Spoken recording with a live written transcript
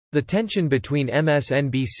The tension between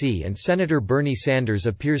MSNBC and Senator Bernie Sanders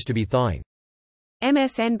appears to be thawing.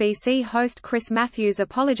 MSNBC host Chris Matthews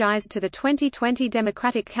apologized to the 2020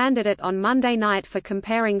 Democratic candidate on Monday night for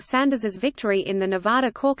comparing Sanders's victory in the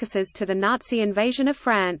Nevada caucuses to the Nazi invasion of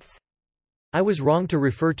France. "I was wrong to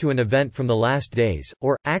refer to an event from the last days,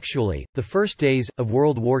 or, actually, the first days, of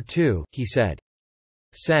World War II," he said.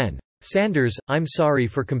 Sanders, "I'm sorry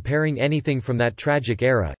for comparing anything from that tragic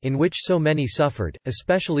era, in which so many suffered,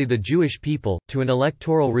 especially the Jewish people, to an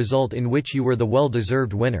electoral result in which you were the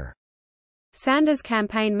well-deserved winner." Sanders'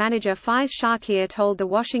 campaign manager Faiz Shakir told the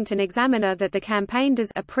Washington Examiner that the campaign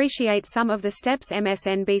does appreciate some of the steps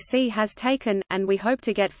MSNBC has taken, and we hope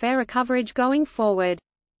to get fairer coverage going forward.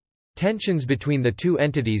 Tensions between the two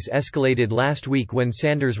entities escalated last week when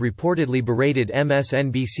Sanders reportedly berated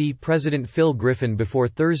MSNBC President Phil Griffin before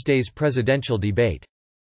Thursday's presidential debate.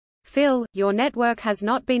 "Phil, your network has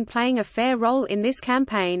not been playing a fair role in this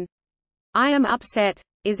campaign. I am upset.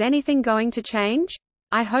 Is anything going to change?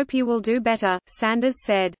 I hope you will do better," Sanders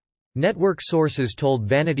said. Network sources told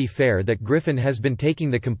Vanity Fair that Griffin has been taking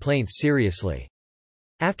the complaints seriously.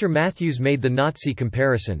 After Matthews made the Nazi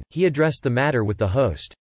comparison, he addressed the matter with the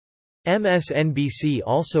host. MSNBC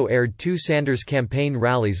also aired two Sanders campaign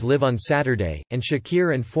rallies live on Saturday, and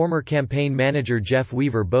Shakir and former campaign manager Jeff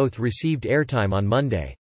Weaver both received airtime on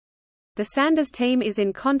Monday. "The Sanders team is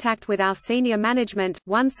in contact with our senior management,"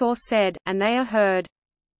 one source said, "and they are heard.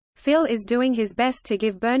 Phil is doing his best to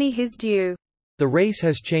give Bernie his due. The race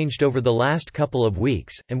has changed over the last couple of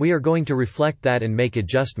weeks, and we are going to reflect that and make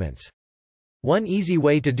adjustments. One easy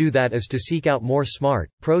way to do that is to seek out more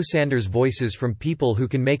smart, pro-Sanders voices from people who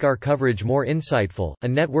can make our coverage more insightful," a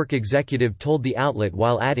network executive told the outlet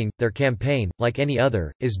while adding, "Their campaign, like any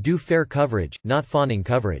other, is due fair coverage, not fawning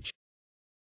coverage."